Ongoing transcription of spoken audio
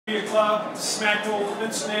Club, SMCAKL,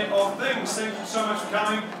 Internet of Things. Thank you so much for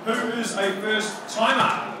coming. Who is a first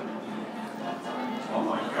timer? Oh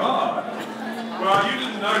my God. Well, you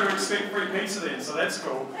didn't know to expect free pizza then, so that's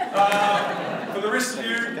cool. For the rest of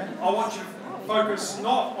you, I want you to focus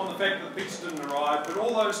not on the fact that the pizza didn't arrive, but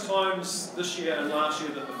all those times this year and last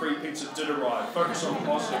year that the free pizza did arrive. Focus on the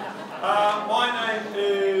positive. My name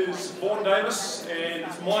is Vaughan Davis, and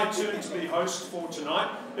it's my turn to be host for tonight.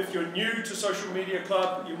 If you're new to Social Media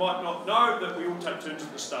Club, you might not know that we all take turns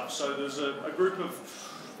with this stuff. So there's a group of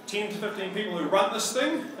 10 to 15 people who run this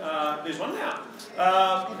thing. There's one now.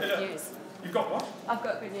 Good news. You've got what? I've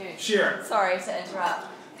got good news. Share it. Sorry to interrupt.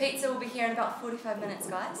 Pizza will be here in about 45 minutes,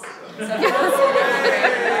 guys.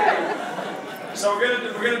 So we're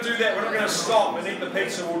going to do that. We're not going to stop and eat the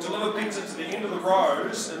pizza. We'll deliver pizza to the end of the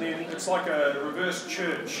rows, and then it's like a reverse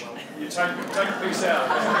church. You take a piece out.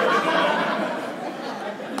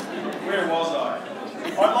 Where was I?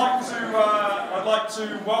 I'd like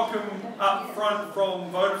to welcome up front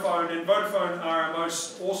from Vodafone, and Vodafone are our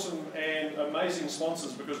most awesome and amazing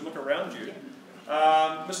sponsors because look around you.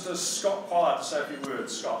 Mr. Scott Pollard to say a few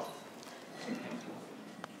words. Scott.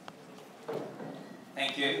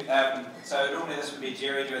 Thank you. So normally this would be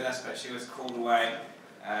Jerry doing this, but she was called away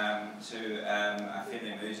to a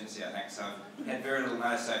family emergency, I think. So I've had very little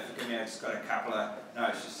notice, so forgive me, I've just got a couple of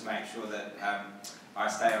notes just to make sure that I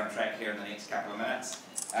stay on track here in the next couple of minutes.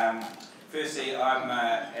 Firstly, I'm,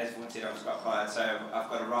 as Vaughan said, I'm Scott Pollard, so I've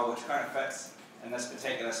got a role which kind of fits in this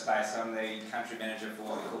particular space. I'm the country manager for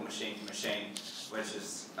what we call machine to machine, which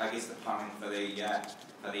is, I guess, the plumbing for the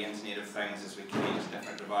Internet of Things as we connect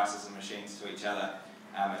different devices and machines to each other.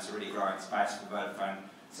 It's a really growing space for Vodafone,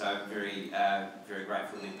 so very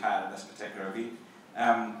grateful to be part of this particular event.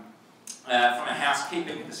 From a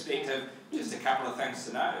housekeeping perspective, just a couple of things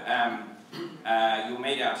to know. You'll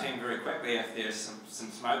meet our team very quickly if there's some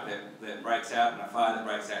smoke that breaks out and a fire that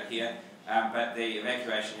breaks out here. But the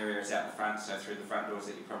evacuation area is out the front, so through the front doors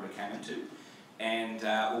that you probably came into. And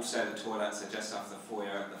also the toilets are just off the foyer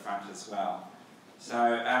at the front as well.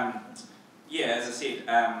 So, yeah, as I said,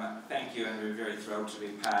 thank you, and we're very thrilled to be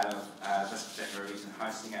part of this particular event and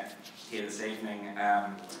hosting it here this evening.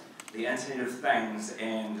 The Internet of Things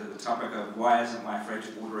and the topic of why isn't my fridge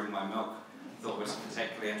ordering my milk I thought was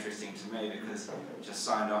particularly interesting to me because I just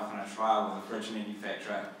signed off on a trial with a fridge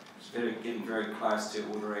manufacturer. It's getting very close to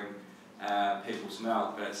ordering people's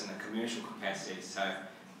milk, but it's in a commercial capacity. So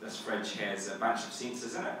this fridge has a bunch of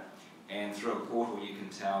sensors in it, and through a portal you can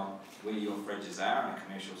tell where your fridges are in a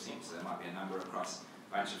commercial sense. There might be a number across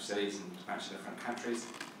a bunch of cities and a bunch of different countries.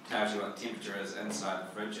 It tells you what the temperature is inside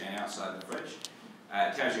the fridge and outside the fridge.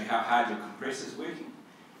 It tells you how hard your compressor's working,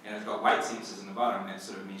 and it's got weight sensors in the bottom that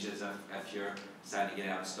sort of measures if you're starting to get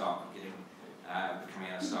out of stock, or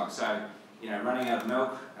becoming out of stock. So, you know, running out of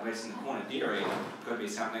milk, at least in the corner dairy, could be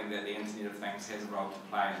something that the Internet of Things has a role to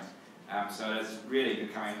play in. So it is really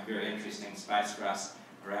becoming a very interesting space for us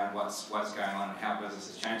around what's going on and how business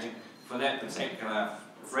is changing. For that particular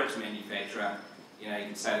fridge manufacturer, you know, you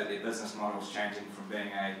could say that their business model is changing from being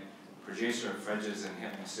a producer of fridges and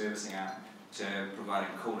having a servicing arm to providing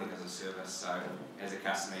cooling as a service. So as a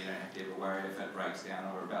customer, you don't have to ever worry if it breaks down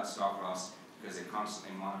or about stock loss because they're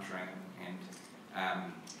constantly monitoring and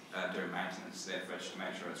doing maintenance to that fridge to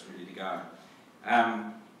make sure it's ready to go.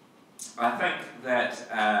 I think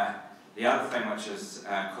that the other thing which is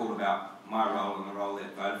cool about my role and the role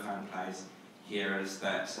that Vodafone plays here is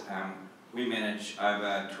that we manage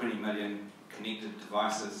over 20 million connected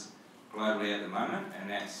devices globally at the moment, and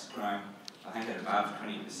that's grown, I think, at above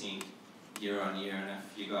 20% year on year. And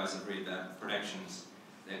if you guys have read the predictions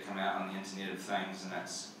that come out on the Internet of Things, and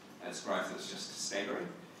its growth is just staggering.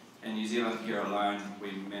 In New Zealand here alone,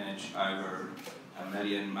 we manage over 1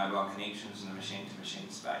 million mobile connections in the machine-to-machine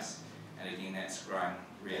space, and again that's growing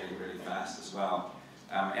really, really fast as well.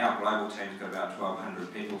 Our global team's got about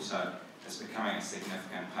 1,200 people, so it's becoming a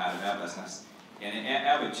significant part of our business. And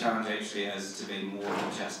our big challenge actually is to be more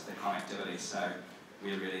than just the connectivity, so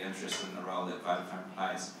we're really interested in the role that Vodafone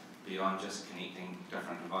plays beyond just connecting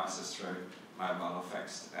different devices through mobile or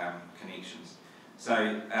fixed connections.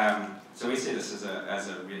 So, so we see this as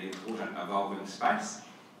a really important evolving space.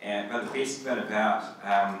 But the best bit about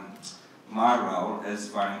my role is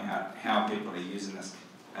finding out how people are using this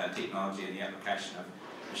technology and the application of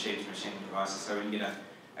machine-to-machine devices. So when you get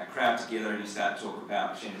a crowd together and you start to talk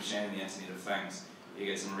about machine-to-machine and the Internet of Things, you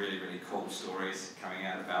get some really, really cool stories coming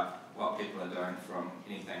out about what people are doing, from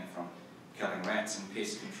anything from killing rats and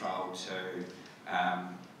pest control to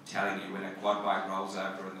telling you when a quad bike rolls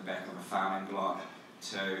over in the back of a farming block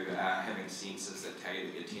to having sensors that tell you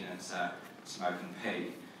that your tenants are smoking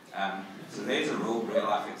pee. So these are all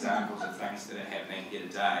real-life examples of things that are happening here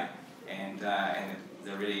today, and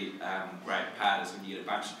the really great part is when you get a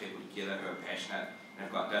bunch of people together who are passionate and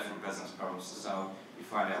have got different business problems to solve, you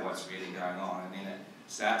find out what's really going on, and then it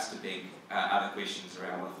starts to beg other questions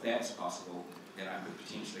around, well, if that's possible, then I could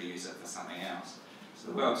potentially use it for something else. So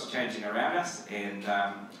the world's changing around us, and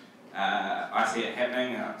I see it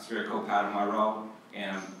happening, and it's a very cool part of my role,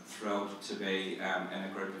 and I'm thrilled to be in a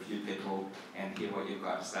group of you people and hear what you've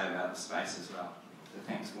got to say about the space as well. So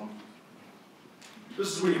thanks, Vaughan.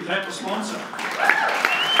 This is where you clap the sponsor.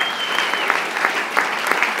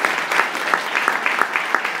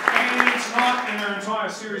 And tonight, and our entire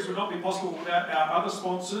series would not be possible without our other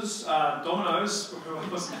sponsors, Domino's, who I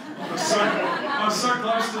was so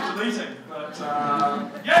close to deleting. But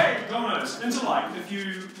yay, Domino's, Interlike. If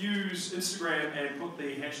you use Instagram and put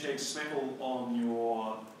the hashtag SMCAKL on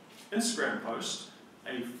your Instagram post,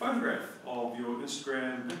 a photograph of your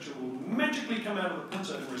Instagram picture will magically come out of the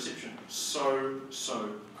printer in reception. So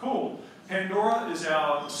cool. Pandora is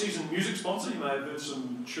our season music sponsor. You may have heard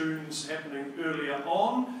some tunes happening earlier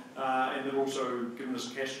on, and they've also given us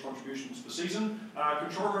cash contributions for the season.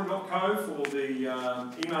 Controlroom.co for the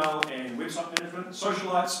email and website management.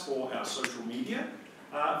 Socialites for our social media.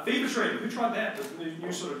 Fever Tree, who tried that? The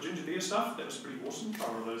new sort of ginger beer stuff. That was pretty awesome. Try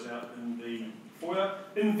one of those out in the foyer.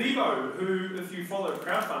 In Vivo, who, if you follow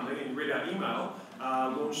crowdfunding and read our email,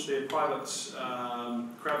 launched their private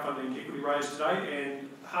crowdfunding equity raise today, and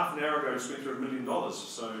half an hour ago just went through $1 million.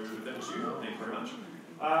 So if that was you, thank you very much.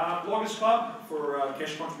 Bloggers Club for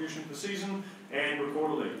cash contribution for the season, and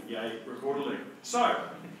Recorderly. Yay, Recorderly. So,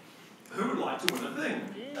 who would like to win a thing?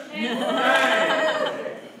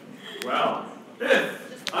 Yay! Well,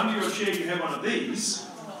 if under your chair you have one of these,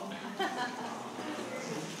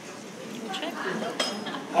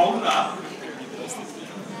 hold it up.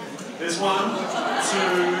 There's 1, 2,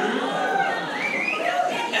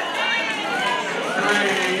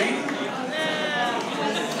 3.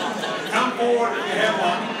 Come forward if you have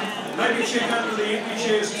one. Maybe check under the empty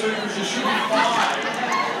chairs too, because there should be 5.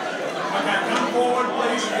 Okay, come forward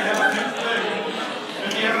please if you have a pink thing.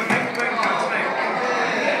 If you have a pink thing, come to me.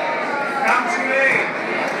 Come to me.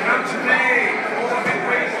 Come to me. All the big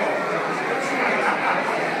people.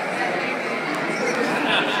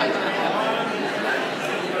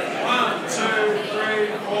 1, 2,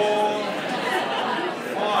 3, 4,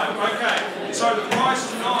 5. Okay, so the prize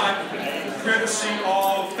tonight, courtesy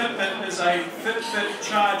of Fitbit, is a Fitbit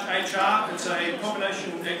Charge HR. It's a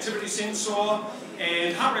combination activity sensor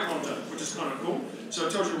and heart rate monitor, which is kind of cool. So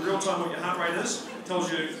it tells you in real time what your heart rate is, it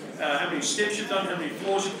tells you how many steps you've done, how many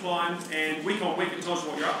floors you've climbed, and week on week it tells you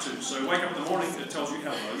what you're up to. So wake up in the morning, it tells you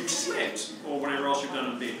how well you slept, or whatever else you've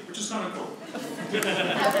done in bed, which is kind of cool.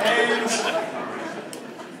 And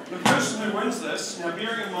the person who wins this, now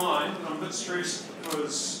bearing in mind that I'm a bit stressed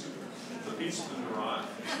because the pizza didn't arrive,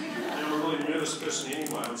 and I'm a really nervous person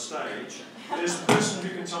anyway on stage, is the person who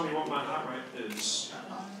can tell me what my heart rate is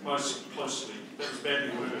most closely. That was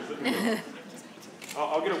badly worded, didn't it?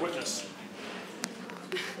 I'll get a witness.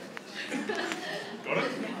 Got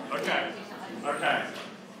it? Okay. Okay.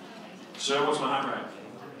 So what's my heart rate?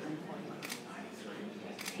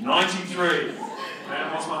 93.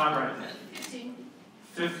 And what's my heart rate?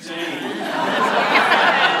 15.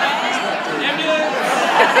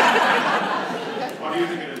 What do you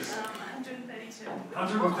think it is? 132.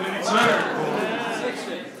 132.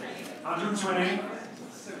 120.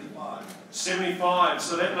 75.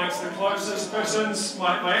 So that makes the closest person's,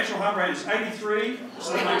 my actual heart rate is 83,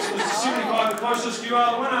 so that makes Mr. 75 the closest. You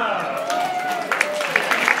are the winner.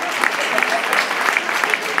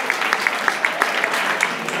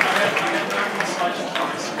 I have no consolation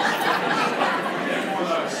prize. More of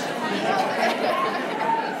those.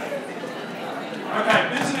 Okay,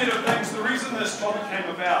 Internet of Things. The reason this topic came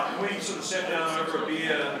about, we sort of sat down over a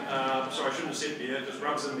beer, sorry, I shouldn't have said beer, it just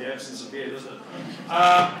rubs in the absence of beer, doesn't it?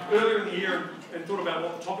 Earlier in the year, and thought about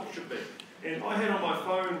what the topic should be. And I had on my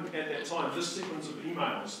phone at that time this sequence of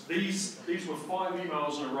emails. These were 5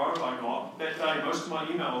 emails in a row I got. That day, most of my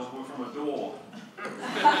emails were from a door.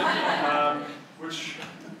 Which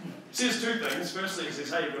says 2 things. Firstly, it says,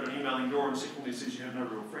 hey, you've got an emailing door, and secondly, it says you have no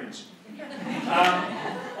real friends.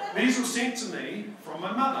 These were sent to me from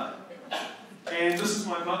my mother. And this is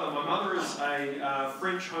my mother. My mother is a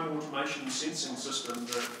French home automation sensing system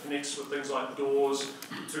that connects with things like doors,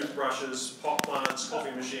 toothbrushes, pot plants,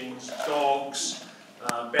 coffee machines, dogs,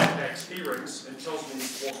 backpacks, key rings, and tells me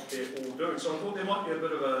what they're all doing. So I thought there might be a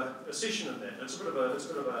bit of a session in that. It's a bit of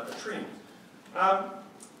a trend.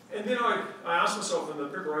 And then I asked myself in the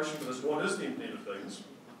preparation for this, what is the Internet of Things?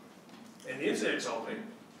 And the Internet told me,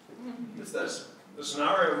 it's this. the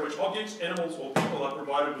scenario in which objects, animals, or people are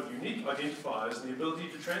provided with unique identifiers and the ability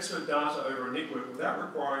to transfer data over a network without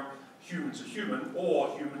requiring human-to-human or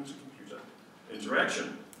human-to-computer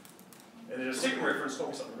interaction. And in a second reference,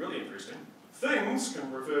 talking something really interesting, things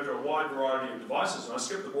can refer to a wide variety of devices, and I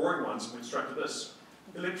skipped the boring ones and went straight to this.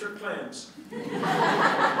 Electric clams. In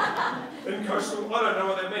coastal, I don't know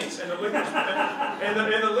what that means, and the link was, and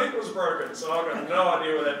the link was broken, so I've got no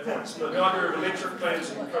idea where that points. But the idea of electric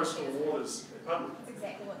clams in coastal waters. That's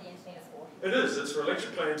exactly what the internet is for. It is. It's for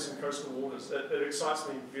electric clams in coastal waters. It excites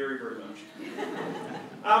me very, very much.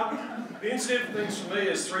 The Internet of Things for me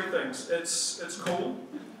is three things. It's cool.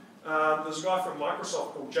 There's a guy from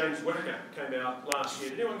Microsoft called James Whittaker, came out last year.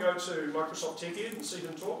 Did anyone go to Microsoft Tech Ed and see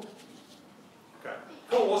him talk? Okay.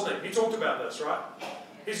 Cool, wasn't he? He talked about this, right?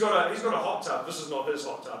 He's got a hot tub. This is not his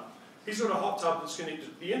hot tub. He's got a hot tub that's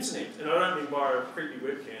connected to the internet, and I don't mean via a creepy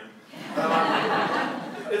webcam.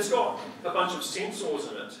 It's got a bunch of sensors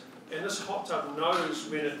in it, and this hot tub knows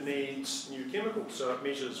when it needs new chemicals, so it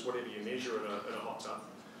measures whatever you measure in a hot tub.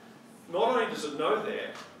 Not only does it know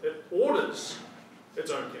that, it orders its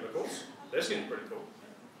own chemicals. That's getting pretty cool.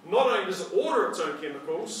 Not only does it order its own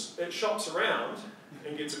chemicals, it shops around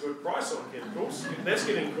and gets a good price on chemicals. That's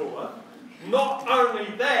getting cooler. Not only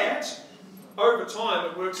that, over time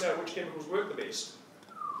it works out which chemicals work the best.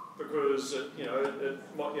 Because the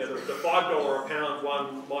 $5 a pound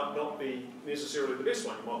one might not be necessarily the best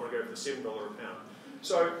one. You might want to go for the $7 a pound.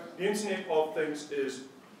 So the Internet of Things is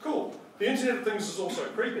cool. The Internet of Things is also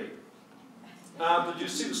creepy. Did you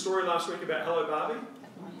see the story last week about Hello Barbie?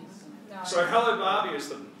 No. So Hello Barbie is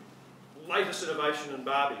the latest innovation in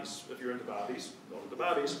Barbies, if you're into Barbies, not into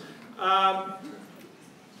Barbies.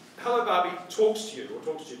 Hello Barbie talks to you, or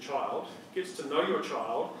talks to your child, gets to know your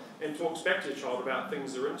child, and talks back to your child about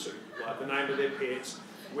things they're into, like the name of their pets,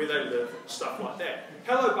 where they live, stuff like that.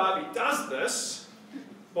 Hello Barbie does this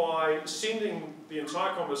by sending the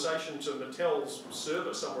entire conversation to Mattel's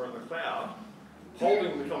server somewhere in the cloud,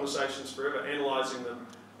 holding the conversations forever, analysing them,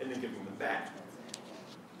 and then giving them back.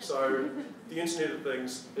 So the Internet of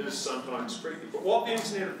Things is sometimes creepy. But what the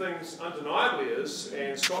Internet of Things undeniably is,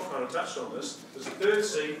 and Scott kind of touched on this, is the third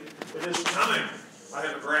C. It is coming. I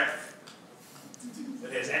have a graph.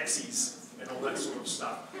 It has axes and all that sort of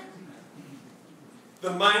stuff.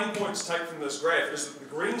 The main point to take from this graph is that the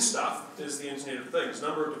green stuff is the Internet of Things.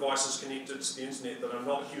 Number of devices connected to the Internet that are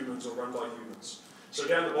not humans or run by humans. So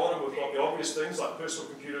down the bottom we've got the obvious things like personal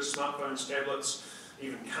computers, smartphones, tablets,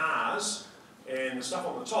 even cars. And the stuff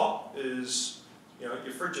on the top is, your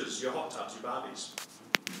fridges, your hot tubs, your Barbies.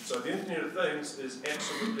 So the Internet of Things is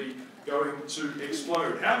absolutely going to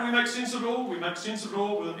explode. How do we make sense of it all? We make sense of it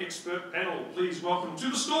all with an expert panel. Please welcome to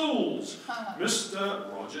the stalls, Mr.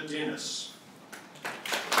 Roger Dennis.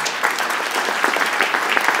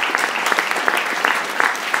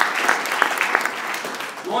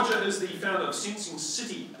 Roger is the founder of Sensing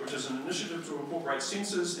City, which is an initiative to incorporate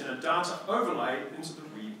sensors and a data overlay into the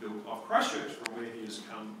rebuild of Christchurch, from where he has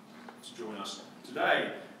come to join us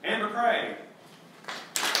today. Amber Craig.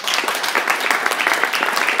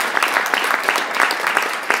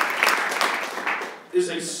 Is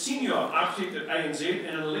a senior architect at ANZ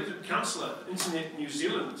and an elected councillor at Internet New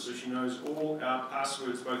Zealand, so she knows all our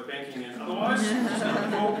passwords, both banking and otherwise.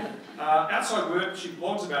 Outside work, she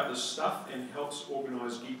blogs about this stuff and helps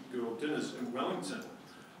organise Geek Girl dinners in Wellington.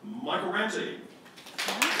 Michael Ramsey.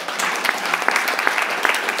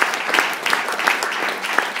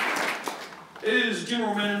 Is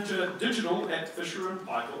General Manager Digital at Fisher &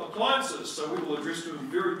 Paykel Appliances. So we will address to him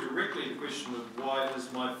very directly the question of why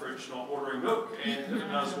is my fridge not ordering milk, and if it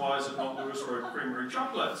does, why is it not Lewis Road Creamery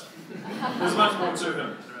chocolate? There's much more to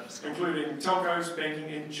him, including telcos,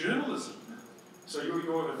 banking and journalism. So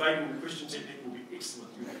your evading the question technique will be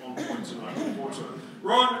excellent. You'll be on point tonight. Look forward to it.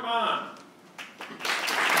 Ron McMahon.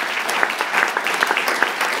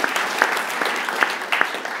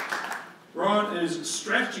 Ron is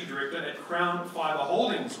Strategy Director at Crown Fibre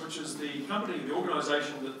Holdings, which is the company, the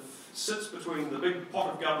organisation that sits between the big pot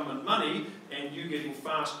of government money and you getting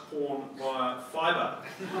fast porn via fibre.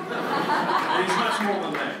 And he's much more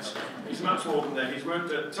than that. He's much more than that. He's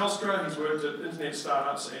worked at Telstra, he's worked at internet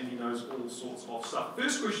startups, and he knows all sorts of stuff.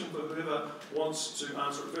 First question for whoever wants to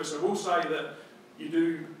answer it first. I will say that you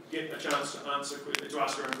do get a chance to ask your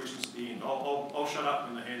own questions at the end. I'll shut up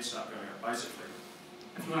when the hands start going up, basically.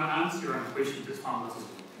 If you want to answer your own question, just time this.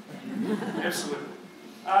 Absolutely.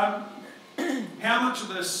 How much of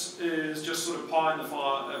this is just sort of pie in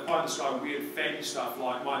the sky, weird fatty stuff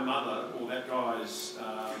like my mother or that guy's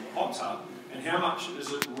hot tub, and how much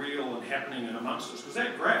is it real and happening in amongst us? Because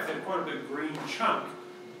that graph had quite a big green chunk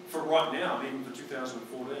for right now, and even for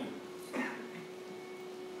 2014.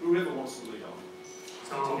 whoever wants to lead on.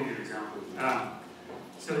 So I'll give you an example.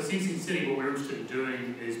 So at Sensing City, what we're interested in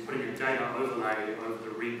doing is putting a data overlay over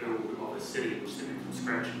the rebuild of a city, which is from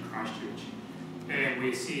scratch in Christchurch. And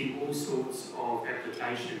we're seeing all sorts of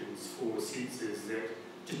applications for sensors that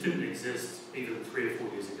just didn't exist even 3 or 4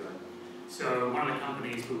 years ago. So one of the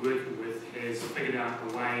companies we're working with has figured out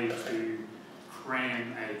a way to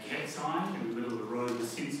cram a cat's eye in the middle of the road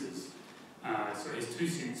with sensors. So it has 2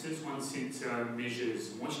 sensors. One sensor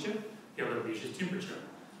measures moisture, the other measures temperature.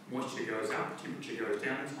 Moisture goes up, temperature goes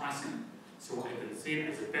down, it's icing. So what happens then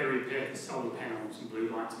is a battery pack, solar panels and blue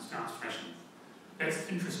lights and starts flashing. That's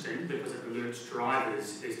interesting because it alerts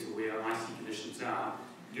drivers as to where icy conditions are.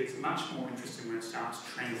 It gets much more interesting when it starts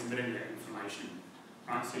transmitting that information.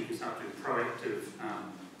 Right? So you can start doing proactive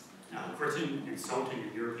gritting and salting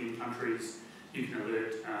in European countries. You can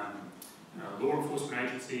alert law enforcement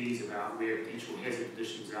agencies about where potential hazard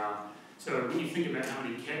conditions are. So when you think about how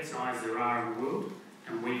many cat's eyes there are in the world,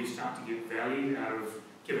 and where you start to get value out of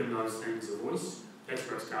giving those things a voice, that's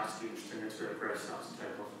where it starts to get interesting, that's where it growth starts to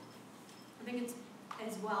take off. I think it's,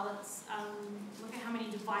 as well, it's look at how many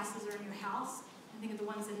devices are in your house, and think of the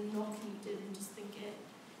ones that are not connected, and just think it,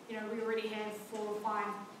 you know, we already have 4 or 5,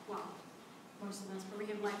 well, most of us, but we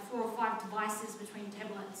have like 4 or 5 devices between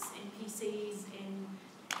tablets and PCs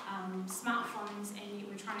and smartphones, and yet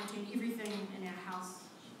we're trying to turn everything in our house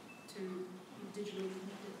to be digitally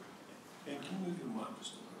connected. And can you move your mic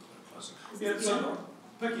just a little bit closer? Yeah, so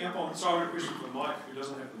picking up on, so I have a question for Mike, who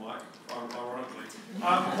doesn't have the mic, ironically.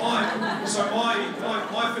 My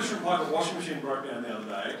Fisher & Paykel washing machine broke down the other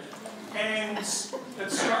day, and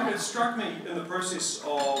it struck me in the process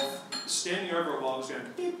of standing over it while I was going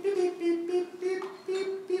beep, beep, beep, beep, beep, beep,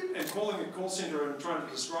 beep, beep, and calling a call centre and trying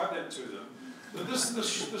to describe that to them, that this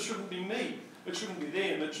shouldn't be me. It shouldn't be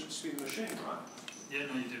them, it should just be the machine, right? Yeah,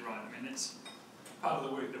 no, you did right. I mean, that's part of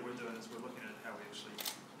the work that we're doing is we're looking at how we actually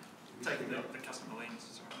take the customer lens.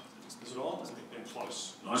 Is it on? Is it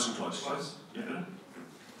close? Nice and close. Close? Yeah.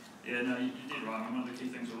 Yeah, no, you did right. I mean, one of the key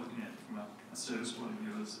things we're looking at from a service point of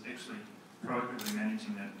view is actually proactively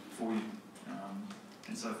managing that for you.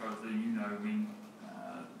 And so far, you know when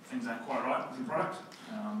things aren't quite right with your product,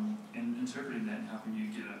 and interpreting that and helping you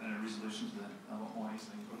get a resolution to that a lot more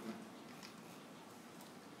easily and quickly.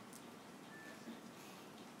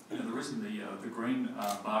 You know, the reason the green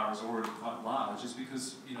bar is already quite large is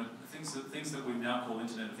because, you know, things that we now call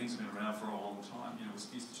internet, things have been around for a long time. You know,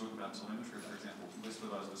 we used to talk about telemetry, for example, at least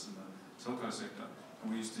for those of us in the telco sector,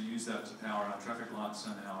 and we used to use that to power our traffic lights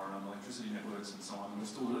and our electricity networks and so on, and we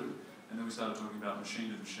still do. And then we started talking about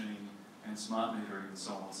machine-to-machine and smart metering and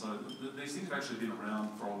so on. So these things have actually been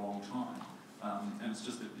around for a long time, and it's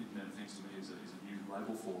just that Internet of Things to me is a new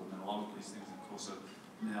label for them, and a lot of these things, of course, are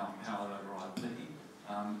now powered over IP.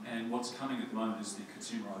 And what's coming at the moment is the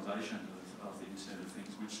consumerisation of the Internet of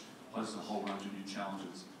Things, which poses a whole range of new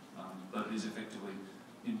challenges. But it is effectively,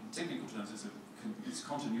 in technical terms, it's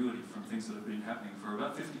continuity from things that have been happening for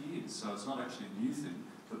about 50 years. So it's not actually a new thing.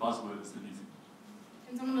 The buzzword is the new thing.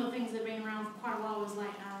 And some of the things that have been around for quite a while was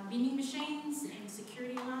like vending machines and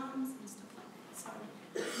security alarms and stuff like that. So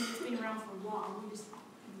it's been around for a while. We just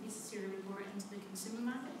haven't necessarily brought it into the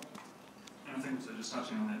consumer market. And I think so, just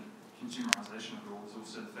touching on that consumerisation of it all is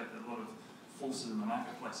also the fact that a lot of forces in the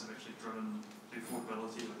marketplace have actually driven the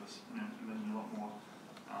affordability of this and been a lot more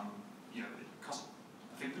cost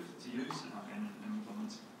effective to use and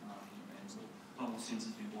implement, and a lot more sense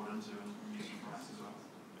has been brought into and using price as well.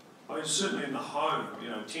 I mean, certainly in the home, you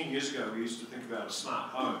know, 10 years ago we used to think about a smart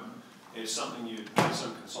home as something you'd pay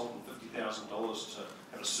some consultant $50,000 to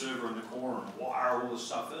have a server in the corner and wire all this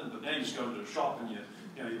stuff in, but now you just go into a shop and you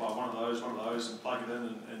buy one of those, and plug it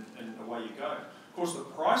in, and away you go. Of course, the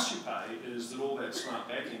price you pay is that all that smart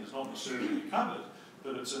backend is not in a server in your cupboard,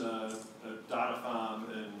 but it's in a data farm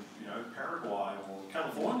in, you know, Paraguay or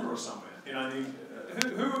California or somewhere. You know, I mean,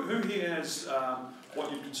 who here has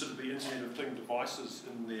what you'd consider to be Internet of Things devices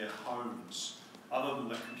in their homes, other than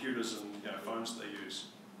the computers and, you know, phones they use?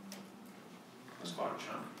 That's quite a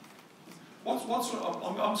chunk. I'm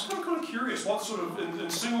just kind of curious, what sort of, in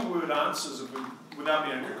single word answers, have we, without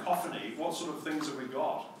being a cacophony, what sort of things have we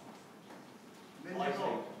got?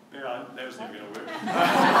 Yeah, that was never going to work.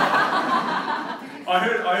 I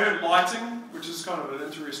heard lighting, which is kind of an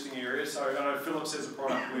interesting area. So I know Philips has a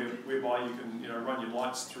product whereby you can, you know, run your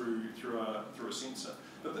lights through a sensor.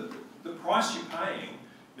 But the price you're paying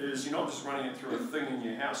is you're not just running it through a thing in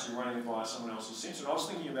your house, you're running it via someone else's sensor. And I was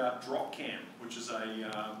thinking about DropCam, which is a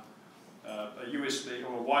USB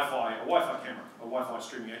or a Wi-Fi camera, a Wi-Fi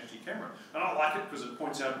streaming HD camera. And I like it because it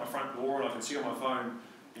points out at my front door and I can see on my phone,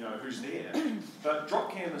 you know, who's there. But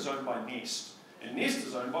DropCam is owned by Nest, And Nest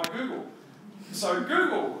is owned by Google. So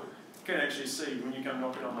Google can actually see when you come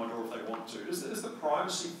knocking on my door if they want to. Is the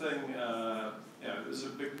privacy thing, is it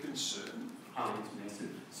a big concern? Oh, it's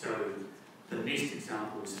massive. So the Nest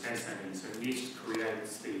example is fascinating. So Nest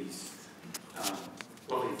creates these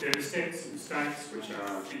lovely thermostats in the States, which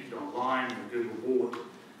are connected online and Google bought.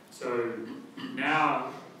 So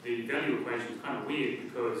now the value equation is kind of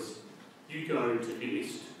weird because you go to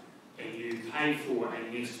Nest and you pay for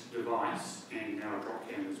a Nest device and now a drop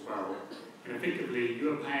cam as well. And effectively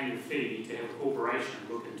you are paying a fee to have a corporation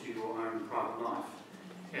look into your own private life.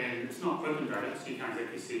 And it's not open data, so you can't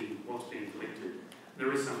exactly see what's being collected.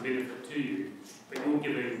 There is some benefit to you, but you're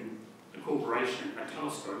giving a corporation a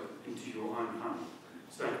telescope into your own home.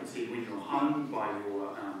 So they can see when you're home by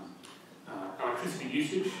your electricity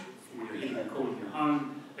usage, when you're heating and cooling your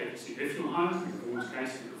home. They can see if you're home, in Vaughan's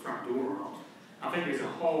case, at the front door or not. I think there's a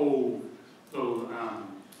whole little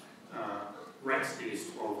rat's nest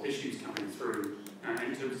of issues coming through. And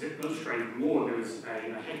to illustrate it more, there was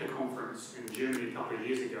a hacker conference in Germany a couple of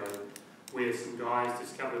years ago where some guys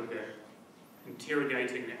discovered that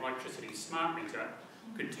interrogating the electricity smart meter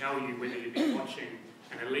could tell you whether you've been watching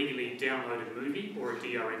an illegally downloaded movie or a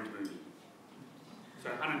DRM movie. So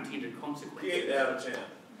unintended consequences. Get out of town.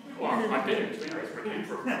 Well, I did, so that's where it came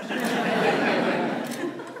from.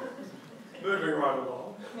 Moving right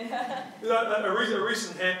along. A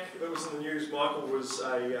recent hack that was in the news, Michael, was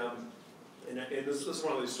and this is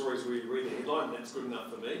one of these stories where you read the headline and that's good enough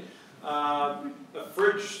for me. A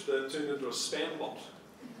fridge that turned into a spam bot.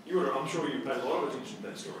 I'm sure you paid a lot of attention to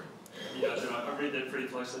that story. Yeah, I read that pretty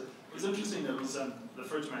closely. It was interesting that was the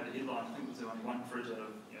fridge made the headline. I think it was only one fridge out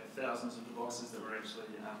of thousands of devices that were actually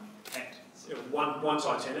hacked. So one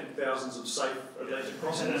Titanic, thousands of safe data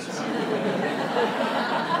crossings.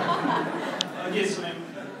 I guess,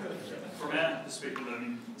 from our perspective,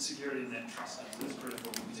 security and that trust is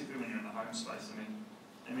critical, particularly when you're in the home space.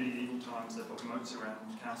 In medieval times they put moats around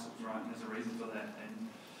castles, right, and there's a reason for that. And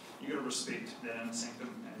you've got to respect that inner sanctum,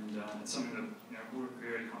 and it's something that we're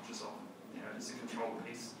very conscious of. It's a control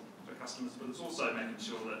piece for customers, but it's also making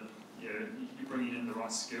sure that you're bringing in the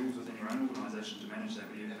right skills within your own organisation to manage that,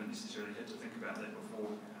 where you haven't necessarily had to think about that before.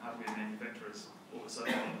 Hardware manufacturers all of a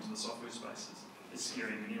sudden into the software space is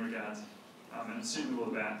scary in many regards, and it's certainly all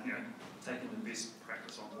about taking the best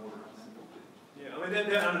practice on board. Yeah,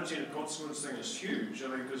 that unintended consequence thing is huge.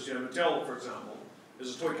 Because Mattel, for example,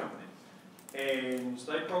 is a toy company. And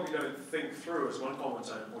they probably don't think through, as one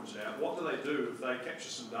commentator pointed out, what do they do if they capture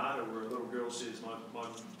some data where a little girl says, my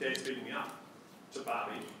dad's beating me up to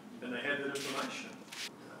Barbie, and they have that information.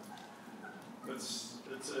 It's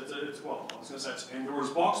well, I was going to say it's Pandora's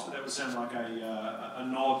box, but that would sound like a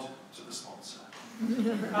nod to the sponsor.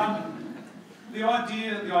 The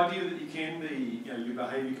idea that you can be, your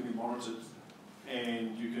behaviour can be monitored,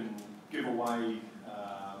 and you can give away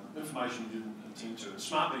information you didn't intend to. And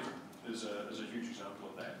smart metering is a huge example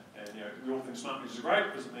of that. And we all think smart meters are great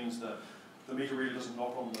because it means that the meter reader doesn't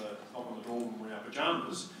knock on the door when we're in our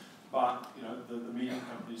pajamas, but the meter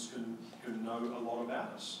companies can know a lot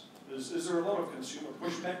about us. Is there a lot of consumer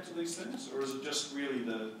pushback to these things, or is it just really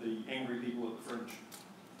the angry people at the fringe?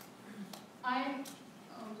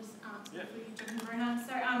 I'll just answer for you, Bergin.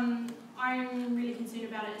 So I'm really concerned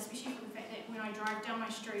about it, especially for the fact that when I drive down my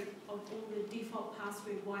street, of all the default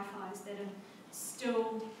password Wi-Fi's that are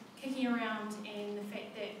still kicking around, and the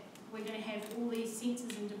fact that we're going to have all these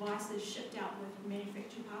sensors and devices shipped out with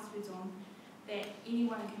manufactured passwords on that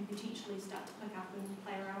anyone can potentially start to pick up and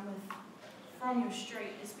play around with from your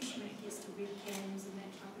street, especially when it gets to webcams and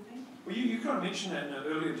that type of thing. Well, you kind of mentioned that in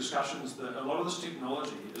earlier discussions, that a lot of this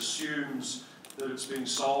technology assumes that it's being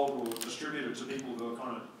sold or distributed to people who are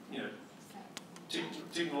kind of,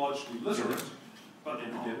 technologically literate, but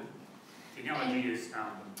they're not. The analogy is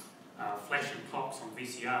flashing clocks on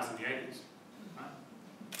VCRs in the 80s. Right?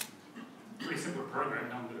 Pretty simple program,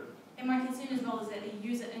 no one did it. And my concern as well is that the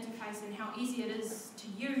user interface and how easy it is to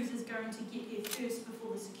use is going to get here first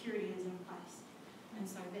before the security is in place. And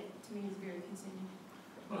so that, to me, is very concerning.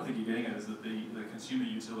 What I think you're getting at is that the consumer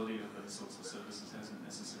utility of those sorts of services hasn't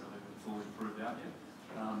necessarily been fully proved out yet.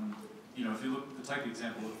 If you take the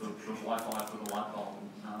example of the Wi-Fi for the light bulb,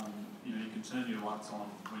 you can turn your lights on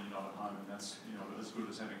when you're not at home, and that's as good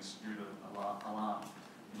as having a security alarm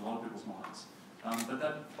in a lot of people's minds. But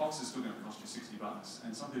that box is still going to cost you $60,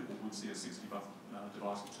 and some people would see a $60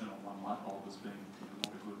 device to turn on one light bulb as being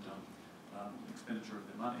not a good expenditure of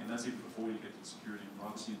their money, and that's even before you get to security and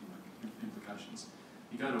privacy implications.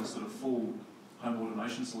 You go to a sort of full home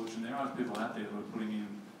automation solution. There are people out there who are putting in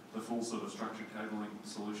the full sort of structured cabling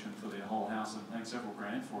solution for their whole house and paying several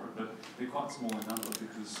grand for it, but they're quite small in number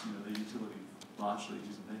because the utility largely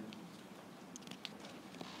using them.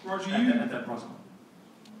 Roger, At that price point.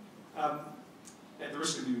 At the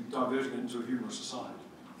risk of you diverting it into a humorous aside,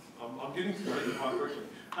 I'm getting to know you quite quickly.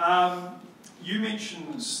 You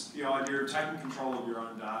mentioned the idea of taking control of your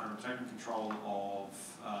own data and taking control of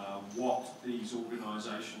what these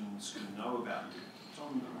organisations can know about you. Tell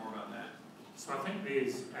me a bit more about that. So I think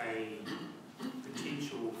there's a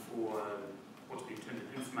potential for what's been termed an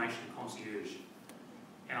information concierge.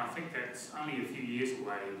 And I think that's only a few years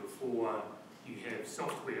away before you have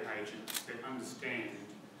software agents that understand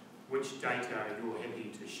which data you're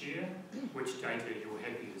happy to share, which data you're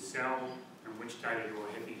happy to sell, and which data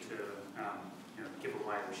you're happy to give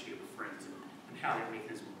away or share with friends, and how that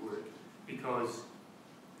mechanism will work. Because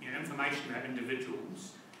information about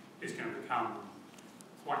individuals is going to become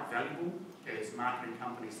quite valuable as marketing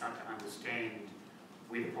companies start to understand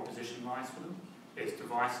where the proposition lies for them, as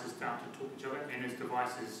devices start to talk to each other, and as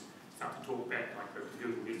devices start to talk back, like the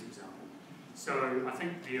Google Nest example. So I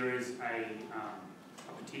think there is a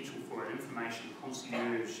potential for an information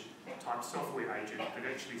concierge type software agent that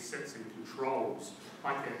actually sits and controls,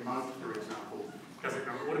 like that Moat, for example, does it in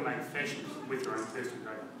an automated fashion with your own personal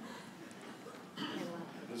data.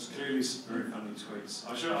 There's clearly some very funny tweets.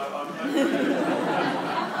 It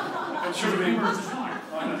should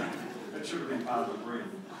have been part of the brief.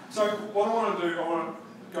 So what I want to do, I want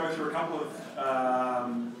to go through a couple of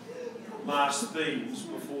last themes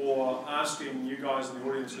before asking you guys in the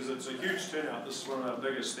audience, because it's a huge turnout. This is one of our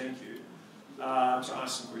biggest. Thank you. To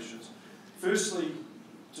ask some questions. Firstly,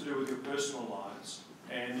 to do with your personal lives,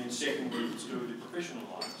 and then secondly, to do with your professional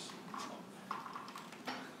lives.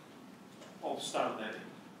 I'll start at that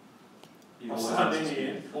end. I'll start in the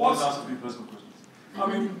end. Always ask me personal questions. I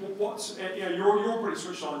mean, what's you're pretty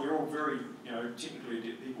switched on. You're all very technically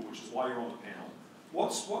adept people, which is why you're on the panel.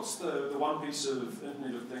 What's the one piece of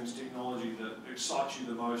Internet of Things technology that excites you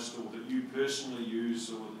the most, or that you personally use,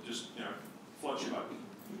 or that just floats your boat?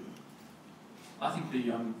 I think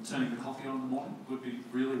the turning the coffee on in the morning would be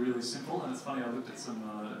really, really simple. And it's funny, I looked at some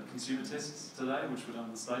consumer tests today, which were done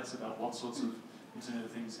in the States, about what sorts of Internet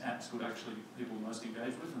of Things apps would actually people most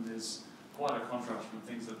engage with, and there's quite a contrast from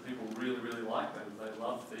things that people really, really like. They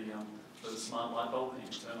love the smart light bulb that you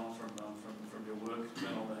can turn on from your work,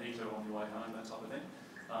 turn on the heater on your way home, that type of thing.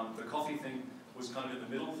 The coffee thing was kind of in the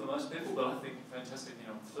middle for most people, but I think fantastic. The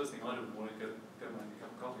first thing I do in the morning, go make a cup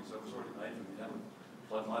of coffee, so it was already made for me. That would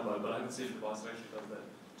float my boat, but I haven't seen a device that actually does that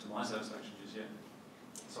to my satisfaction just yet.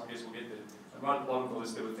 So I guess we'll get there. And right at the bottom of the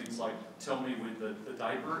list, there were things like, tell me when the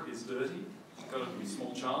diaper is dirty. It's got a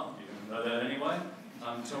small chart, you're going to know that anyway.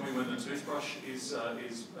 Tell me when the toothbrush has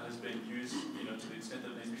been used, to the extent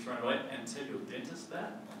that it needs to be thrown away, and tell your dentist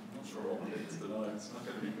that. I'm not sure all the dentists to know, it's not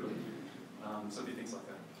going to be good. So it'll be things like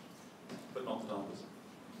that, but not the diapers.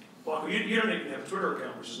 Michael, you don't even have a Twitter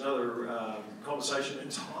account, which is another conversation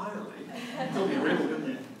entirely. You called me a rebel, didn't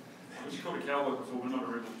you? Which you called a cowboy before, but not a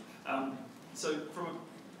rebel. So from a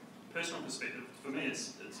personal perspective, for me,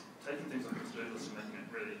 it's taking things like a to-do list and making it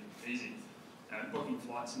really easy. Booking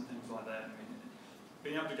flights and things like that.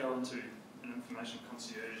 Being able to go into an information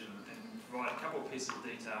concierge and provide a couple of pieces of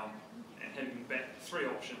detail and having back 3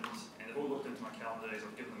 options, and they've all looked into my calendar as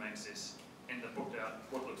I've given them access, and they've booked out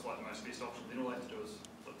what looks like the most best option. Then all they have to do is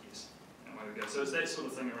click yes, and away we go. So it's that sort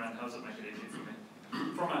of thing around how does it make it easier for me.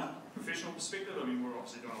 From a professional perspective, we're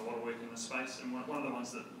obviously doing a lot of work in this space, and one of the ones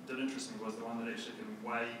that did interest me was the one that actually can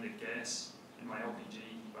weigh the gas in my LPG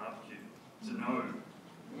barbecue to know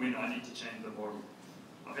when I need to change the bottle.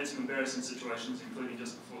 I've had some embarrassing situations, including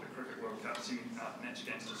just before the Cricket World Cup match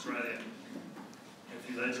against Australia. Had a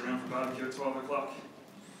few lads around for barbecue at 12 o'clock.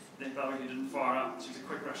 That barbecue didn't fire up, so it was a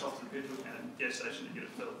quick rush off to the petrol and a gas station to get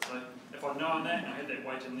it filled. So if I'd known that and I had that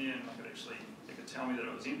weight in there and it could tell me that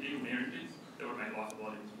it was empty or near empty, that would make life a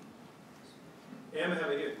lot easier. Emma, how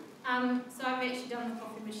about you? So I've actually done the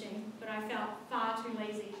coffee machine, but I felt far too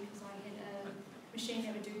lazy because I had a machine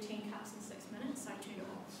that would do 10 cups in 6 minutes, so I turned it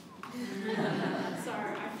off. So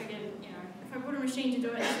I figured, if I put a machine to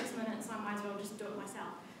do it in 6 minutes, I might as well just do it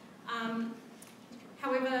myself.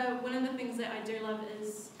 However, one of the things that I do love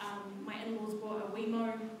is my in-laws bought a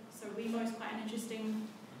Wemo. So Wemo is quite an interesting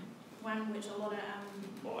one, which a lot of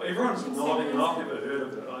well, everyone's nodding, and I've never heard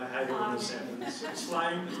of it. I hate it when this happens.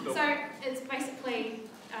 Explain. So it's basically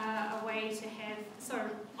a way to have. So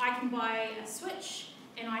I can buy a Switch,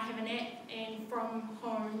 and I have an app, and from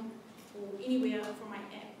home or anywhere from my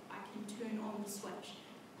app, turn on the switch,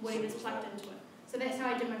 whatever's plugged into it. So that's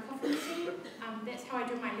how I do my coffee machine. That's how I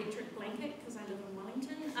do my electric blanket, because I live in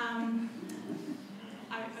Wellington. I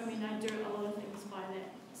do a lot of things by that.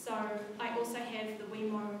 So I also have the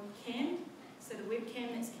Wemo cam, so the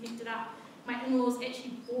webcam that's connected up. my in-laws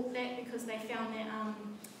actually bought that because they found that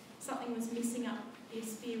something was messing up their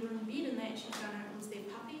spare room bed, and they actually found out it was their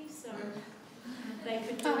puppy, so they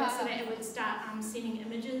could do it so that it would start sending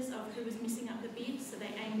images of who was messing up the bed, so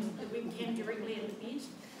they aimed the webcam directly at the bed.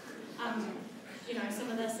 You know, some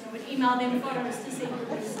of this, and I would email them photos to see who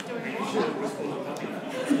was doing what.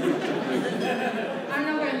 I'm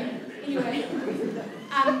not going there. Anyway.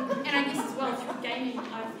 And I guess as well through gaming,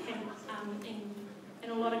 I've had, in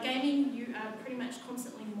a lot of gaming, you are pretty much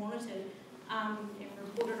constantly monitored and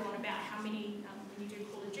reported on about how many, when you do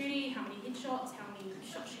Call of Duty, how many headshots, how many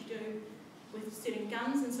shots you do with certain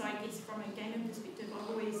guns, and so I guess from a gaming perspective, I've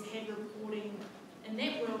always had reporting in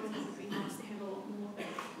that world, and it would be nice to have a lot more.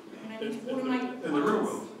 In the real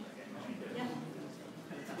world. Yeah.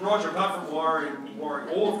 Roger, apart from wiring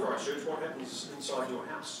all of Christchurch, what happens inside your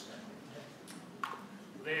house?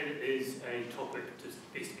 That is a topic just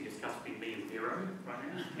best to be discussed between me and Vero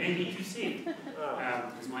right now. And EQC,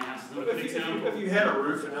 because my house is not a good example. If you had a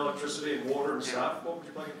roof and electricity and water and stuff, what would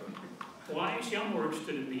you plug it for? Well, actually, I'm more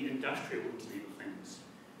interested in the industrial Internet of Things.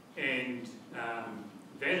 And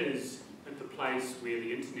that is at the place where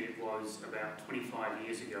the Internet was about 25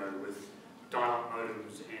 years ago with dial-up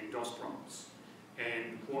modems and DOS prompts.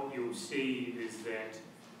 And what you'll see is that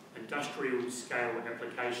industrial scale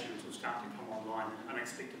applications will start to come online in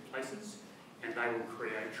unexpected places, and they will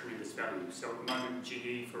create tremendous value. So at the moment,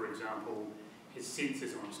 GE, for example, has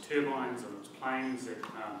sensors on its turbines, on its planes that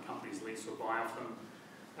companies lease or buy off them.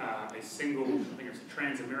 A single, I think it's a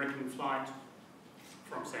trans-American flight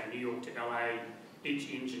from, say, New York to LA,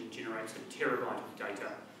 each engine generates a terabyte of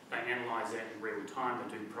data. They analyse that in real time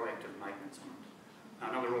and do proactive maintenance on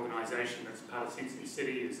it. Another organisation that's part of Sensing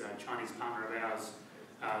City is a Chinese partner of ours.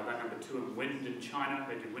 They're number 2 in wind in China.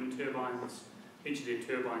 They do wind turbines. Each of their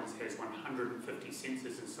turbines has 150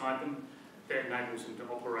 sensors inside them. That enables them to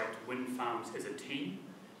operate wind farms as a team.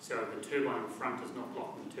 So the turbine in front is not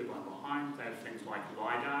blocking the turbine behind. They have things like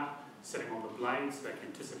LiDAR sitting on the blades so they can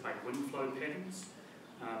anticipate wind flow patterns.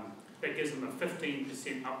 That gives them a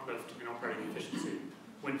 15% uplift in operating efficiency.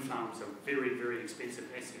 Wind farms are very, very expensive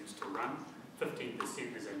assets to run. 15%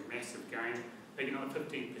 is a massive gain. They get another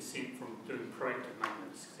 15% from doing proactive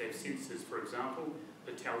maintenance. They have sensors, for example,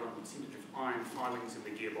 that tell them the percentage of iron filings in the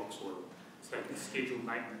gearbox oil, so they can schedule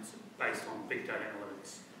maintenance based on big data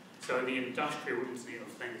analytics. So the industrial Internet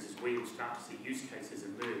of Things is where you'll start to see use cases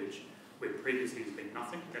emerge where previously there's been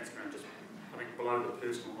nothing. That's going to just, I think, blow the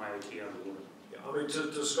personal IoT out of the water. Yeah, I mean,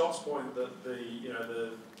 to Scott's point, that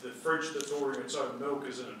the fridge that's ordering its own milk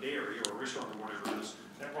is in a dairy or a restaurant or whatever it is,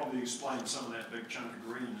 that probably explains some of that big chunk of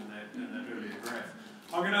green in that earlier graph.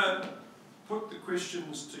 I'm going to put the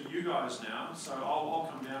questions to you guys now, so I'll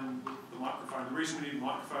come down with the microphone. The reason we need a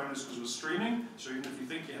microphone is because we're streaming, so even if you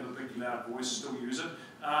think you have a big loud voice, still use it.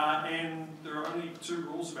 And there are only 2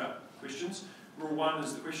 rules about questions. Rule 1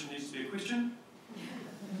 is the question needs to be a question,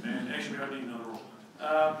 and actually we don't need another rule.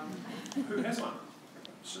 Who has one?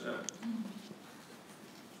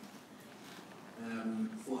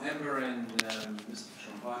 For Amber and Mr.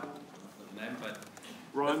 Schomburg, I've got the name, but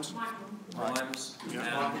Rhymes. Rhymes.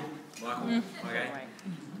 Yeah. Michael. Okay.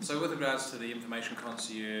 So with regards to the information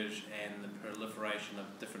concierge and the proliferation of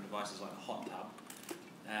different devices like a hot tub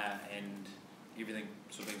and everything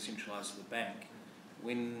sort of being centralised to the bank,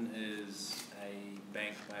 when is a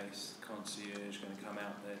bank-based concierge going to come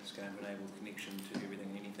out that's going to enable connection to everything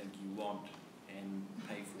and anything you want and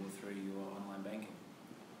pay for through your online banking?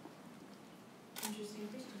 Interesting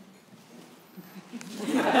question.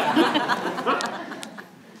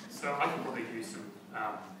 So I can probably give you some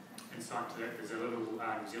insight to that. There's a little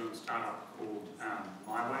New Zealand startup called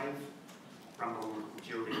MyWave, run by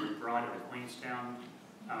Geraldine McBride out of Queenstown.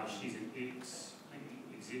 She's an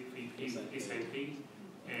exec VP of SAP,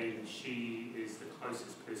 and she is the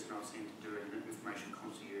closest person I've seen to doing an information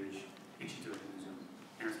concierge, and she's doing it in New Zealand.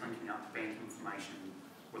 And it's linking up bank information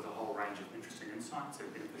with a whole range of interesting insights that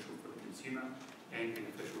are beneficial for the consumer and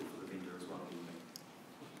beneficial for the vendor as well.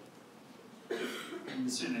 And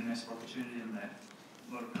there's certainly a massive opportunity in that.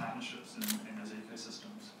 A lot of partnerships in those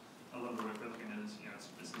ecosystems. A lot of the work we're looking at is,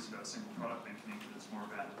 it's less about a single product being connected, it's more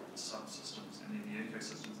about the subsystems and then the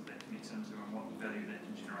ecosystems that connects into and what value they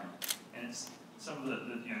can generate. And it's some of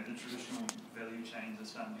the traditional value chains are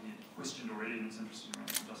starting to get questioned already, and it's interesting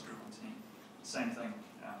around industrial content. Same thing,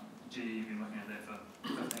 GE have been looking at that for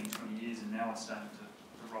 15, 20 years, and now it's starting to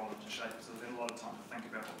roll into shape. So they've had a lot of time to think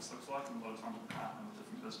about what this looks like and a lot of time to partner with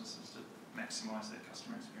different businesses to maximise that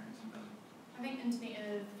customer experience and value. I think Internet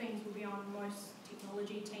of Things will be on most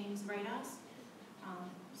technology teams' radars.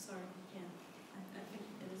 So yeah, I think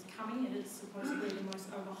it is coming. It is supposedly the most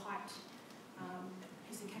overhyped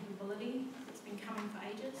piece of capability that's been coming for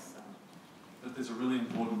ages. So. But there's a really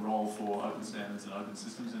important role for open standards and open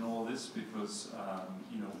systems in all of this because,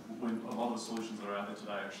 you know, when a lot of the solutions that are out there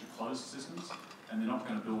today are actually closed systems, and they're not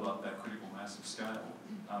going to build up that critical mass of scale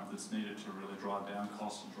that's needed to really drive down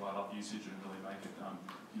costs and drive up usage and really make it,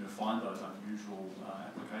 you know, find those unusual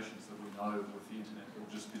applications that we know with the internet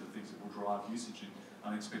will just be the things that will drive usage in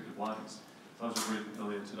unexpected ways. So I was reading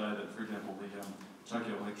earlier today that, for example, the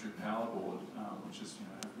Tokyo Electric Power Board, which is, you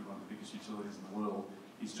know, one of the biggest utilities in the world,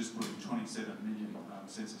 is just putting 27 million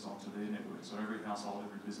sensors onto their network. So every household,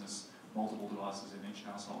 every business, multiple devices in each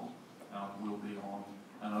household will be on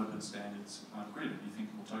an open standards grid. You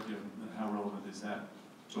think, well, Tokyo, how relevant is that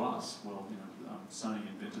to us? Well, you know, Sony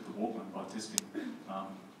invented the Walkman by testing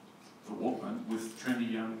the Walkman with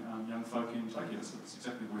trendy young folk in Tokyo. So that's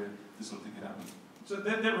exactly where this sort of thing could happen. So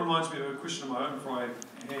that reminds me of a question of my own before I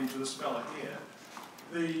hand to this fella here.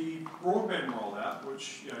 The broadband rollout,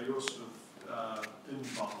 which, you know, you're sort of in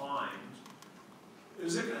behind,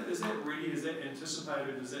 is that ready? Is that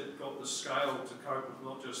anticipated? Has that got the scale to cope with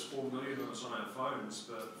not just 4 million of us on our phones,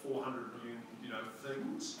 but 400 million, you know,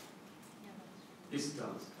 things? Yes, it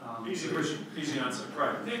does. Easy question, easy answer.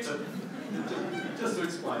 Great. That's it. Just to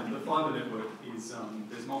explain, the fibre network is,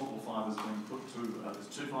 there's multiple fibres being put to, there's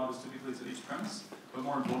 2 fibres typically to each premise, but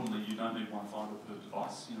more importantly, you don't need 1 fibre per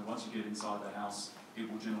device. You know, once you get inside the house, it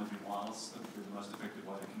will generally be wireless. That would be the most effective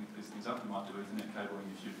way to connect these things up. You might do Ethernet cabling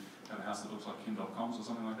if you have a house that looks like Kim.coms or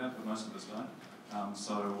something like that, but most of us don't.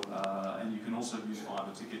 And you can also use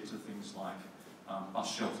fibre to get to things like bus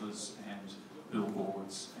shelters and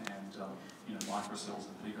billboards and you know, microcells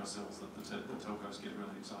and picocells that the telcos get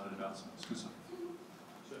really excited about. So it's good stuff.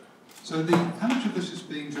 So how much of this is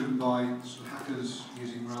being driven by sort of hackers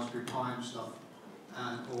using Raspberry Pi and stuff,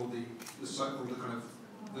 or the kind of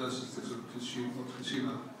versus the sort of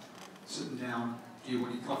consumer sitting down, do you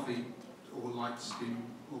want your coffee, or lights being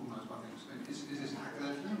organised by things? Is this a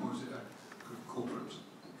hacker-led thing, or is it a kind of corporate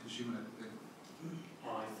consumer-led thing?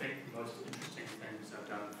 I think the most interesting things are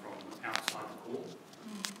done from outside the core.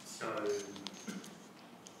 So,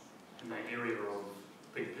 in the area of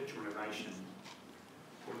big picture innovation,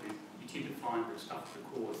 what you tend to find that stuff at the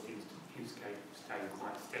core tends to stay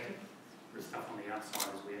quite static, whereas stuff on the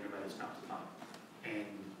outside is where innovators start to come. And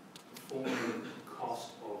the falling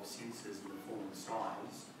cost of sensors and the falling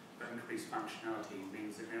size, but increased functionality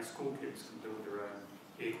means that now school kids can build their own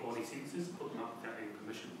air quality sensors and put them up without any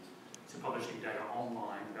permission. So publishing data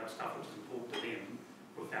online about stuff which is important to them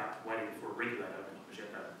without waiting for a regulator to publish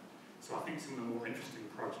that data. So I think some of the more interesting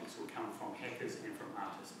projects will come from hackers and from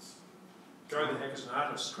artists. Go the hackers and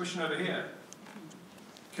artists. Question over here.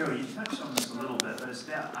 Cool, you touched on this a little bit, but it's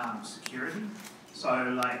about security. So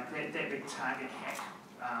like that big Target hack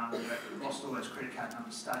that lost all those credit card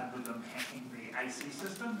numbers started with them hacking the AC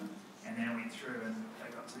system, and then it went through and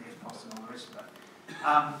they got to the FPOS and all the rest of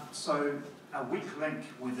it. So a weak link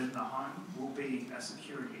within the home will be a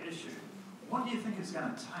security issue. What do you think it's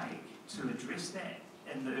going to take to address that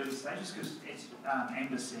in the early stages? Because as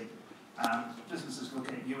Amber said, businesses look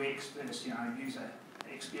at UX first, you know, user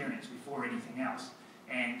experience before anything else.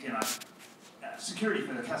 And, you know, security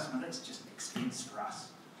for the customer, that's just an expense for us.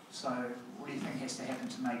 So what do you think has to happen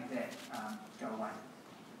to make that go away?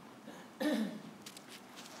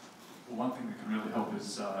 Well, one thing that can really help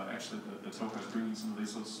is actually the telcos bringing some of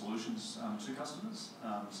these sorts of solutions to customers.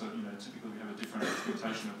 So, you know, typically we have a different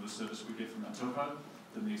expectation of the service we get from that telco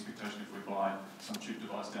than the expectation if we buy some cheap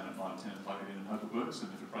device down at 9 or 10 and plug it in and hope it works,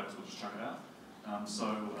 and if it breaks, we'll just chuck it out.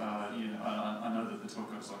 Yeah, I know that the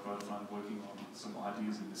telcos like Vodafone are working on some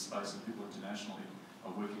ideas in this space, and people internationally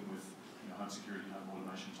are working with, you know, home security, home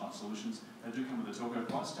automation type solutions. They do come with a telco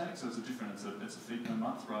price tag, so it's a fee per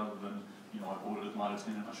month rather than, you know, I bought it at Mitre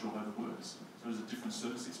 10 and I sure hope it works. So it's a different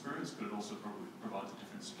service experience, but it also probably provides a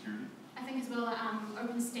different security. I think as well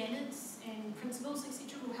open standards and principles,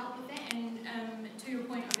 etc. will help with that. And to your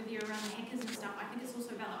point over there around the hackers and stuff, I think it's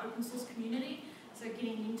also about the open source community, so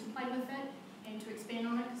getting them to play with it and to expand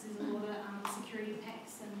on it, because there's a lot of security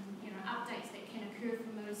packs and, you know, updates that can occur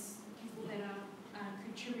from those people that are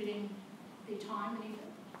contributing their time and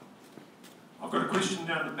effort. I've got a question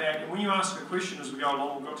down the back, and when you ask a question as we go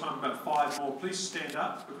along, we've got time for about 5 more. Please stand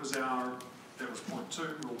up, because that was point 2,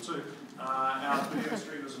 rule 2. Our video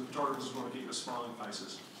streamers and photographers want to keep us smiling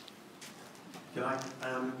faces.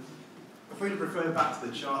 G'day. If we refer back to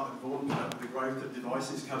the chart that Vaughan put up with the growth of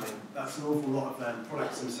devices coming, that's an awful lot of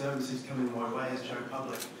products and services coming my way as Joe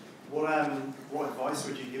Public. What advice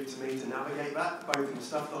would you give to me to navigate that, both in the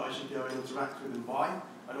stuff that I should go and interact with and buy,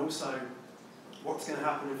 and also what's going to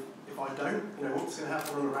happen if I don't? You know, what's going to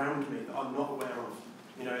happen around me that I'm not aware of?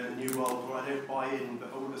 you know, in the new world where I don't buy in,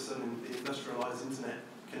 but all of a sudden the industrialised internet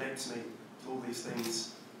connects me to all these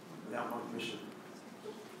things without my permission.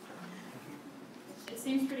 It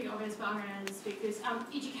seems pretty obvious, but I'm going to speak this.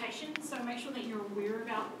 Education, so make sure that you're aware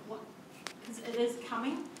about what, because it is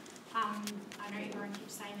coming. I know everyone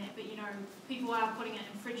keeps saying that, but you know, people are putting it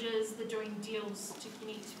in fridges, they're doing deals to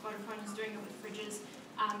connect, Vodafone is doing it with fridges.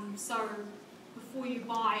 So before you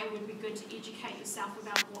buy, it would be good to educate yourself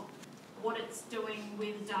about what it's doing,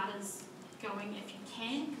 where the data's going if you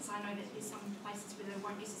can, because I know that there's some places where they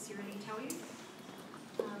won't necessarily tell you.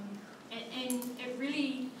 And it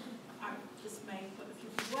really, this may put a few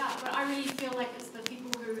people out, but I really feel like it's the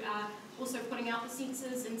people who are also putting out the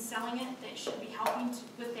sensors and selling it that should be helping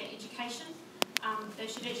with that education. They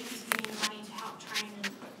should actually be spending the money to help train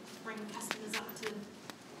and bring customers up to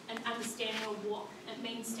an understanding of what it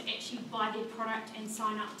means to actually buy their product and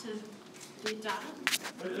sign up to their data.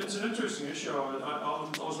 It's an interesting issue. I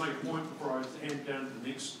was making a point before I hand down to the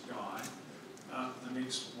next guy, the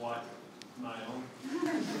next white male.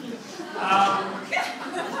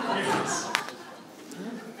 Yes.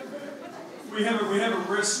 We have a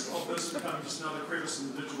risk of this becoming just another crevice in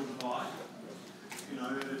the digital divide. You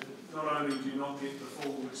know, not only do you not get the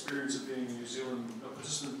full experience of being a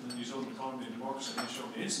participant in the New Zealand economy and democracy unless you're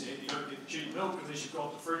on the internet, you don't get the cheap milk unless you've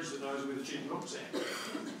got the fridge that knows where the cheap milk's at.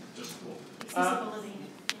 Just Accessibility.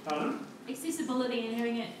 Pardon? Accessibility and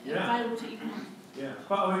having it available to everyone. Yeah,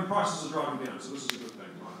 but I mean prices are driving down, so this is a good thing,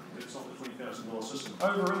 right? It's not the $20,000 system.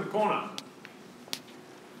 Over in the corner.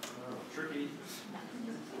 Oh, tricky.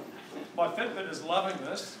 My Fitbit is loving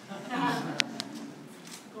this.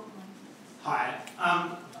 Hi.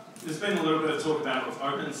 There's been a little bit of talk about it with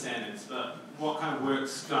open standards, but what kind of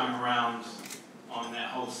work's going around on that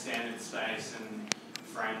whole standard space and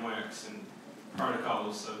frameworks and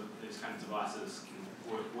protocols so these kind of devices can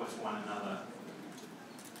work with one another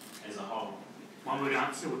as a whole? One word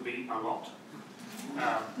answer would be a lot.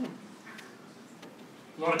 A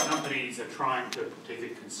lot of companies are trying to put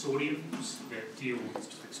together consortiums that deal with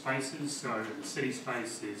specific spaces. So in the city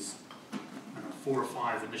space, there's 4 or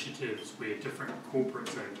 5 initiatives where different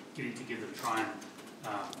corporates are getting together to try and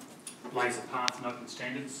blaze a path in open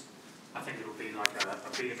standards. I think it'll be like a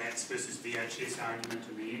Betamax versus VHS argument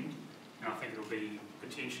in the end, and I think it'll be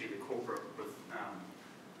potentially the corporate with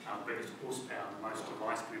biggest horsepower and the most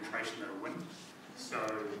device penetration that'll win. So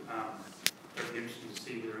it'll be interesting to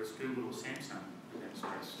see whether it's Google or Samsung in that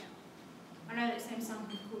space. Yeah. I know that Samsung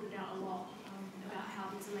have called it out a lot about how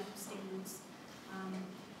there's a lack of standards.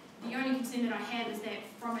 The only concern that I have is that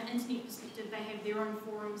from an internet perspective, they have their own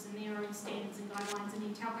forums and their own standards and guidelines, and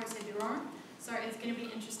then telcos have their own. So it's going to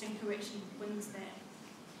be interesting who actually wins that.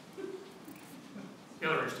 The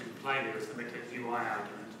other interesting play there is the Mictic UI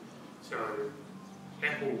argument. So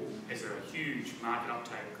Apple has a huge market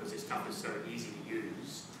uptake because their stuff is so easy to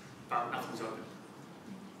use, but nothing's open.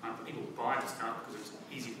 But people buy the stuff because it's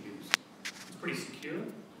easy to use. It's pretty secure,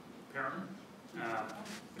 apparently.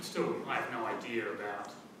 But still, I have no idea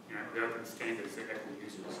about the open standards that Apple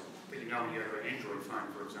uses. But when you go to an Android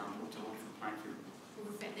phone, for example, it's a whole different playing field. Or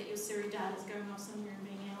the fact that your Siri data is going off somewhere and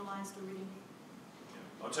being analysed already.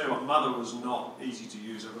 Yeah. I'll tell you what, Mother was not easy to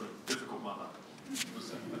use. I've got a difficult mother.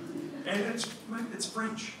 And it's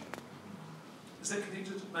French. Is that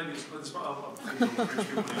connected? Maybe it's French people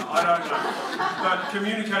now. I don't know. But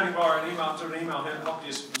communicating via an email to an email had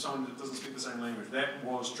obvious from someone that doesn't speak the same language. That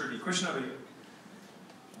was tricky. Question over here.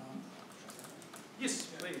 Yes,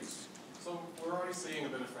 please. So we're already seeing a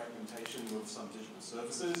bit of fragmentation with some digital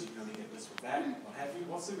services. You can only get this with that, what have you.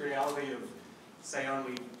 What's the reality of, say,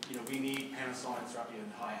 only, we need Panasonic throughout the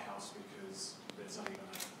entire house because it's only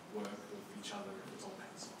going to work with each other if it's on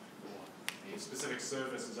Panasonic, or a specific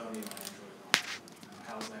service is only on Android.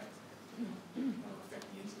 How's that affect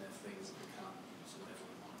the Internet of Things that become sort of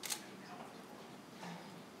everyone and how it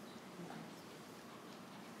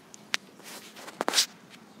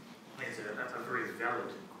That's a very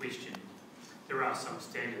valid question. There are some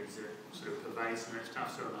standards that sort of pervade some of that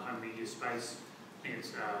stuff. So in the home media space, I think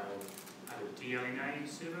it's a DLNA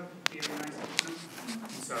server,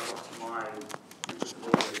 So my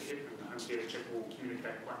chip and the home theatre chip will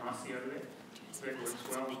communicate quite nicely over there. So that works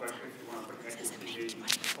well, but if you want to put Apple TV,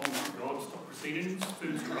 oh my God, stop proceedings,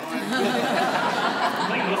 food's arrived. I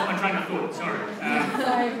think I lost my train of thought, sorry.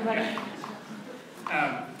 Sorry everybody.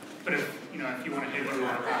 But if you want to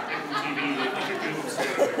have Apple TV like a Google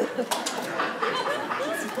server,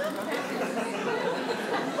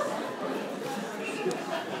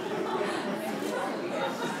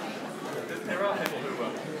 there are people who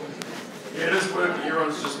yeah, it is working.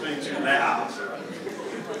 Everyone's just being too loud.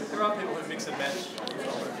 There are people who mix and match.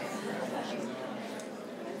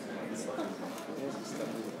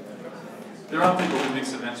 There are people who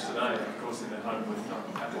mix and match today, of course, in their home with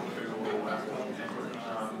Apple, Google, or Apple,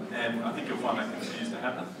 and I think you'll find that continues to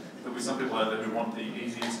happen. There'll be some people out there who want the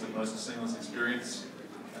easiest and most seamless experience,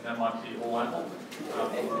 and that might be all Apple.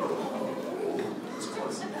 It's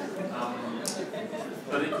close.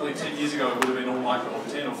 But equally, 10 years ago it would have been all Microsoft,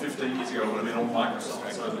 or 10 or 15 years ago it would have been all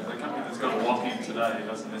Microsoft. So the company that's got a lock-in today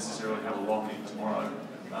doesn't necessarily have a lock-in tomorrow.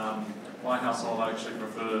 My household, I actually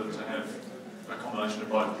prefer to have a combination of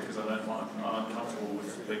both because I'm uncomfortable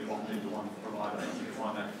with being locked into one provider. I think you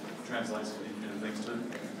find that translates into things too.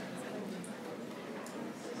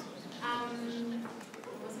 I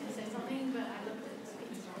was going to say something, but I looked at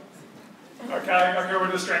speech. Okay,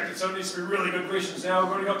 we're distracted, so it needs to be really good questions now.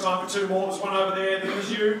 We've only got time for 2 more. There's one over there, then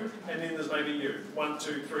there's you, and then there's maybe you. 1,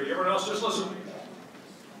 2, 3. Everyone else just listen.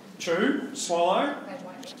 Chew, swallow,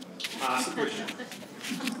 ask the question.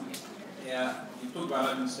 Yeah, you talk about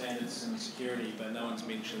open standards and security, but no one's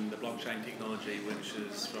mentioned the blockchain technology, which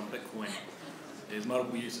is from Bitcoin. There's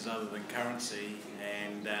multiple uses other than currency,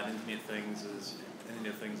 and Internet of Things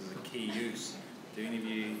is a key use. Do any of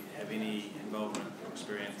you have any involvement or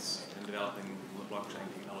experience in developing the blockchain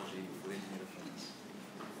technology for the Internet of Things?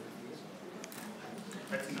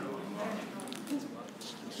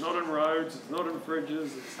 It's not in roads, it's not in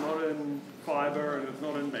fridges, it's not in fibre, and it's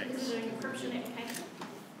not in mix. Is it an encryption application?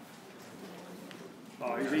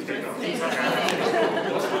 Oh, he's eating. So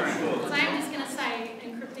I'm just going to say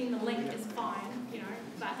encrypting the link is fine, you know,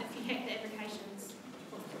 but if you hack the applications,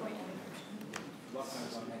 what's the point of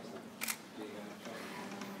encryption?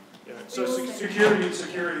 Yeah. So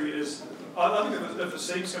security is, I think if the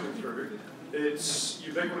seed's coming through, it's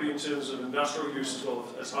ubiquity in terms of industrial use as well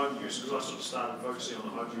as home use, because I sort of started focusing on the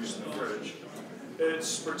home use in the fridge.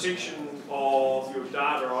 It's protection of your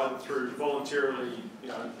data either through voluntarily,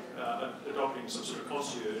 adopting some sort of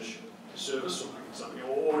concierge service or something,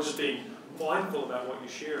 or just being mindful about what you're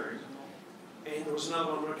sharing. And there was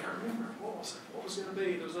another one, but I can't remember. What was it? What was it going to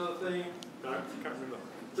be? There was another thing. No, I can't remember.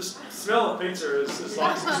 The smell of pizza is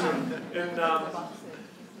like in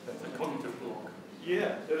cognitive block.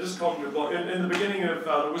 Yeah, it is a cognitive block. In the beginning of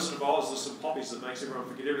The Wizard of Oz, there's some poppies that makes everyone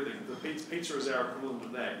forget everything. The pizza is our equivalent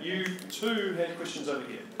of that. You two had questions over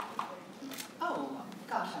here. Oh,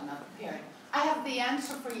 gosh, I'm not prepared. I have the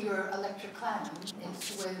answer for your electric cannon.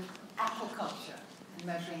 It's with aquaculture and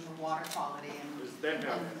measuring the water quality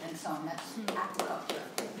and so on. That's aquaculture.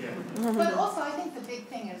 Yeah. But also, I think the big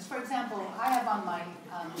thing is, for example, I have on my,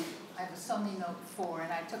 I have a Sony Note 4,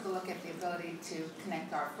 and I took a look at the ability to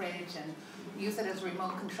connect our fridge and use it as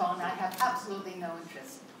remote control, and I have absolutely no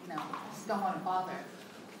interest. Just don't want to bother.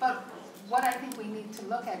 But what I think we need to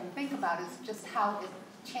look at and think about is just how it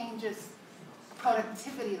changes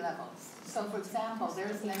productivity levels. So, for example,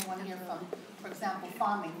 there's one here from, for example,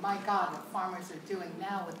 farming. My God, what farmers are doing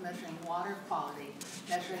now with measuring water quality,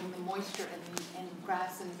 measuring the moisture in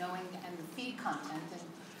grass and knowing and the feed content,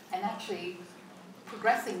 and actually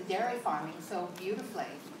progressing dairy farming so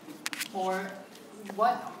beautifully. Or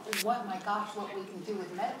what my gosh, what we can do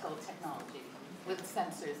with medical technology, with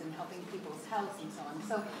sensors and helping people's health and so on.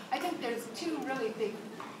 So I think there's 2 really big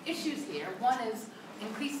issues here. One is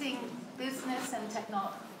increasing business and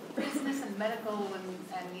medical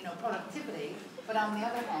and productivity, but on the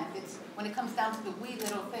other hand, it's when it comes down to the wee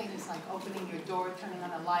little things like opening your door, turning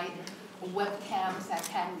on a light, webcams that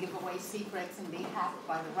can give away secrets and be hacked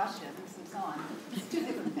by the Russians and so on. It's 2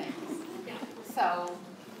 different things. Yeah. So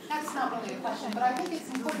that's not really a question, but I think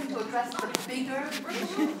it's important to address the bigger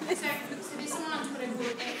issue. So there's someone on Twitter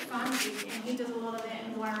called @Farmview, and he does a lot of that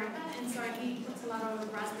in Wairarapa, and so he puts a lot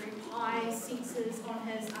of Raspberry Pi sensors on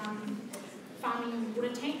his farming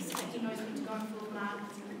water tanks that he knows when to go and fill them up,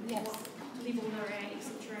 what level they're at,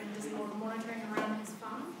 etc., and does a lot of monitoring around his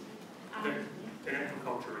farm. The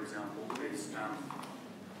agriculture example is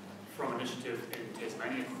from an initiative in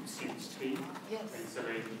Tasmania called SMCAKL. Yes. And so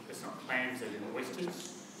it's not clams, they're in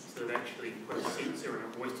oysters. So they've actually put a sensor in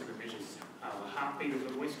an oyster that measures the heartbeat of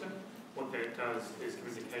the oyster. What that does is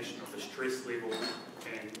give indication of the stress level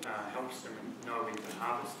and helps them know when to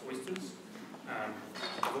harvest oysters.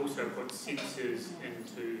 They've also put sensors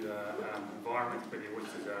into the environment where the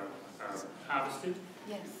oysters are harvested.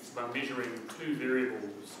 Yes. So by measuring 2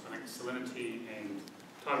 variables, I think salinity and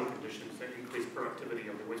tidal conditions, that increase productivity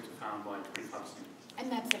of the oyster farm by 25%.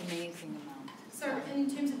 And that's an amazing amount. So in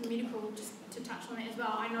terms of medical, just to touch on that as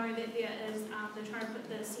well, I know that there is, they're trying to put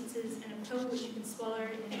the sensors in a pill which you can swallow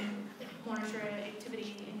and monitor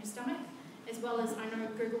activity in your stomach, as well as I know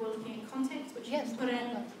Google were looking at contacts which you can put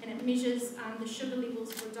in, and it measures the sugar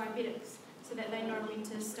levels for diabetics so that they know when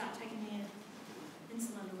to start taking their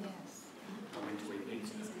insulin. Yes.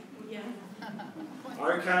 Yeah.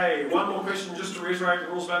 Okay, one more question just to reiterate the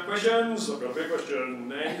rules about questions. I've got a big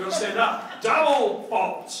question, and you've got to stand up. Double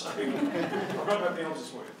fault! I've got no penalties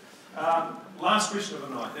for you. Last question of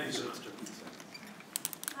the night. Thank you so much.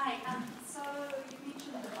 Hi, so you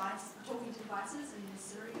mentioned talking to devices and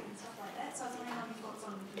Siri and stuff like that, so I was wondering how you've got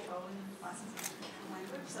some controlling devices in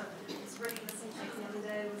language. So I was reading this in the other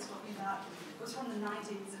day, it was talking about, it was from the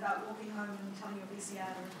 90s, about walking home and telling your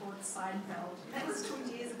VCR to record Seinfeld. That was 20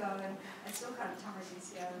 years ago, and I still can't tell my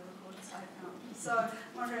VCR to record Seinfeld. So I'm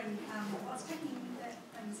wondering what's taking that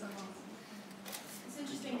thing so long? It's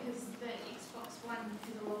interesting because the Xbox One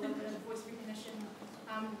has a lot of the voice recognition.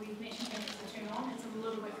 We mentioned it to turn on. It's a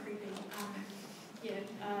little bit creepy. It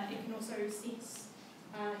can also sense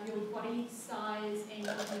your body size and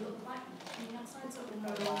what you look like on the outside, so it will know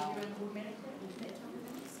you're doing automatically, that type of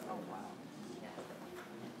thing. So, yeah.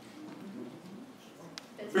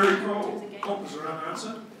 That's Very cool. Cool. Is there another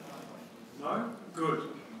answer? No? Good.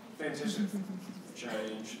 Fantastic.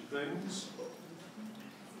 Change things.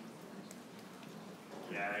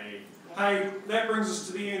 Yay. Hey, that brings us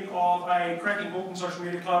to the end of a cracking Hawken Social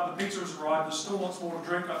Media Club. The pizza has arrived. There's still lots more to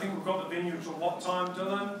drink. I think we've got the venue until what time,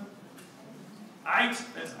 Dylan? 8?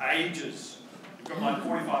 That's ages. We've got like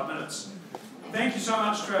 45 minutes. Thank you so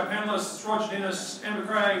much to our panelists, Roger Dennis, Amber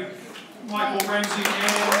Craig, Michael Ramsey, and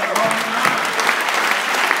Ryan.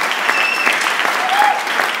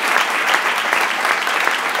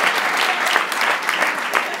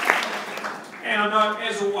 And I know,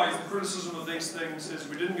 as always, the criticism of these things is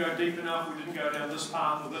we didn't go deep enough, we didn't go down this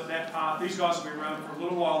path or that path. These guys will be around for a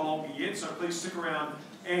little while longer yet, so please stick around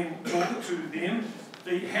and talk to them.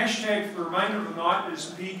 The hashtag for the remainder of the night is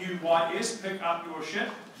PUYS, pick up your shit.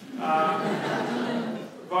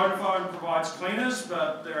 Vodafone provides cleaners,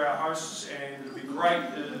 but they're our hosts, and it would be great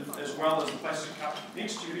if, as well as the plastic cup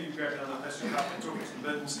next to you, you grab another plastic cup and took it to the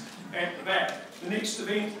bins at the back. The next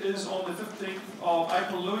event is on the 15th of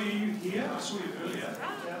April. Louis, are you here? I saw you earlier.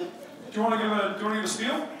 Do you want to give a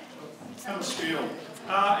spiel? Have a spiel.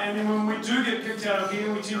 And then when we do get kicked out of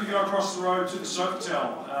here, we tend to go across the road to the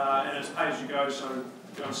Sofitel, and it's pay as you go, so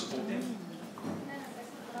go and support them.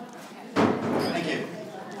 Thank you.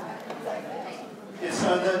 Yes,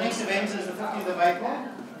 so the next event is the 15th of April.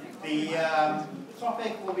 The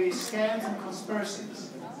topic will be scams and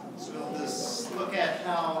conspiracies. So we'll just look at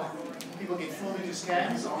how people get fooled into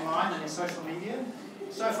scams online and in social media.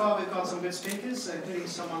 So far we've got some good speakers, including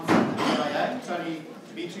someone from the CIA, Tony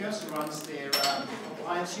Demetrios, who runs their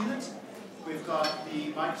compliance unit. We've got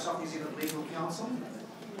the Microsoft New Zealand Legal Counsel,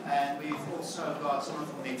 and we've also got someone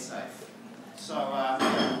from NetSafe. So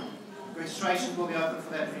registration will be open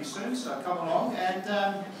for that pretty soon, so come along, and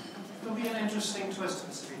it'll be an interesting twist to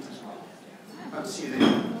this event as well. Hope to see you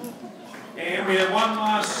there. And we have one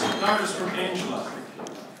last notice from Angela.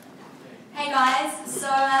 Hey guys, so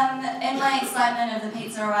in my excitement of the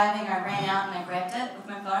pizza arriving, I ran out and I grabbed it with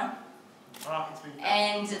my phone.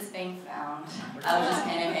 And it's been found. I was just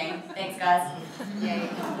panicking. Thanks guys. Yay.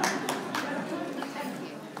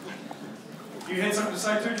 You had something to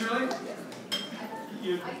say too, Julie?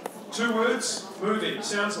 Two words, movie,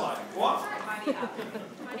 sounds like. What? Tidy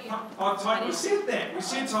up. We said that. We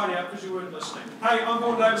said tidy up because you weren't listening. Hey, I'm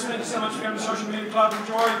Gordon Davis. Thank you so much for coming to Social Media Club.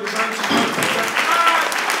 Enjoy the drinks.